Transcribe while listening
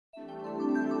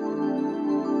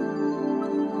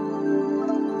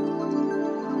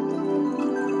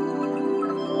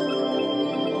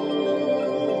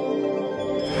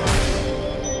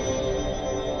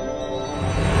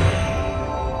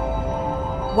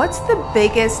What's the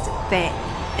biggest thing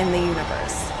in the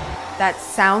universe? That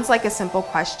sounds like a simple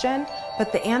question,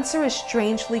 but the answer is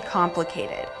strangely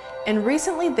complicated. And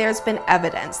recently there's been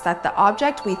evidence that the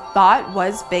object we thought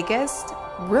was biggest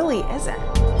really isn't.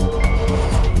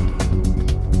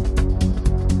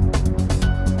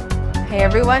 Hey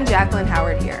everyone, Jacqueline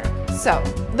Howard here. So,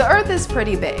 the Earth is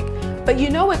pretty big, but you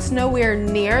know it's nowhere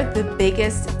near the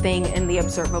biggest thing in the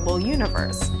observable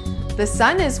universe. The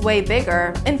sun is way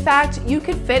bigger. In fact, you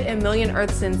could fit 1 million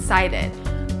Earths inside it,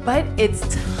 but it's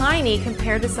tiny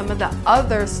compared to some of the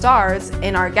other stars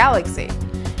in our galaxy.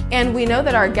 And we know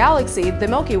that our galaxy, the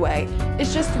Milky Way,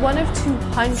 is just one of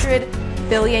 200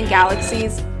 billion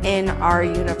galaxies in our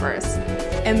universe.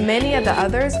 And many of the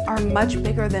others are much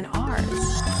bigger than ours.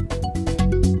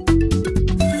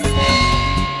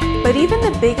 But even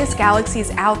the biggest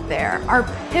galaxies out there are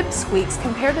pipsqueaks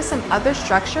compared to some other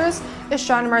structures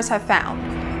astronomers have found.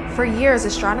 For years,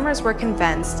 astronomers were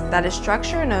convinced that a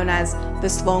structure known as the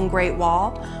Sloan Great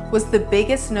Wall was the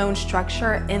biggest known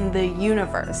structure in the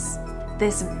universe.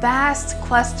 This vast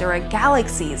cluster of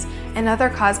galaxies and other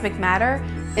cosmic matter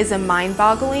is a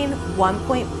mind-boggling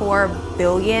 1.4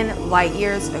 billion light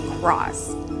years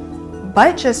across.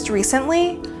 But just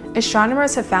recently,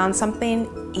 astronomers have found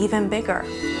something even bigger.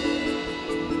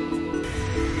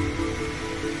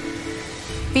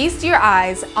 Feast your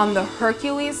eyes on the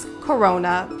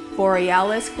Hercules-Corona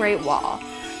Borealis Great Wall,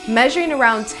 measuring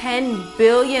around 10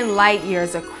 billion light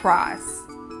years across.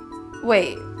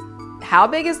 Wait, how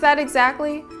big is that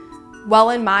exactly? Well,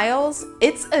 in miles,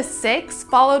 it's a 6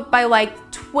 followed by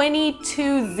like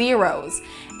 22 zeros.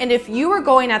 And if you were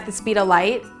going at the speed of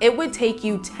light, it would take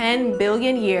you 10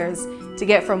 billion years to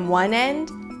get from one end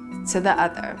to the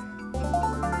other.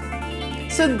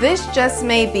 So this just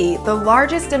may be the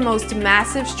largest and most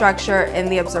massive structure in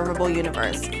the observable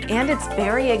universe, and its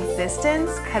very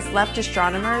existence has left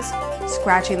astronomers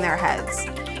scratching their heads.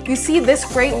 You see, this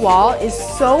Great Wall is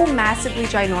so massively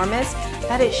ginormous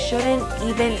that it shouldn't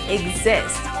even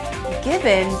exist,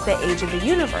 given the age of the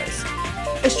universe.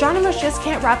 Astronomers just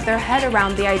can't wrap their head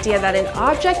around the idea that an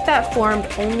object that formed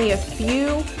only a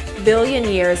few billion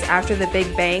years after the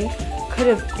Big Bang could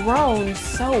have grown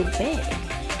so big.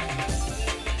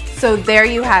 So there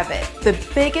you have it. The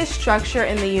biggest structure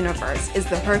in the universe is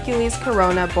the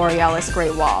Hercules-Corona Borealis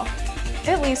Great Wall.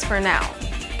 At least for now.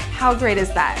 How great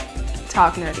is that?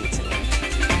 Talk nerdy to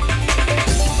me.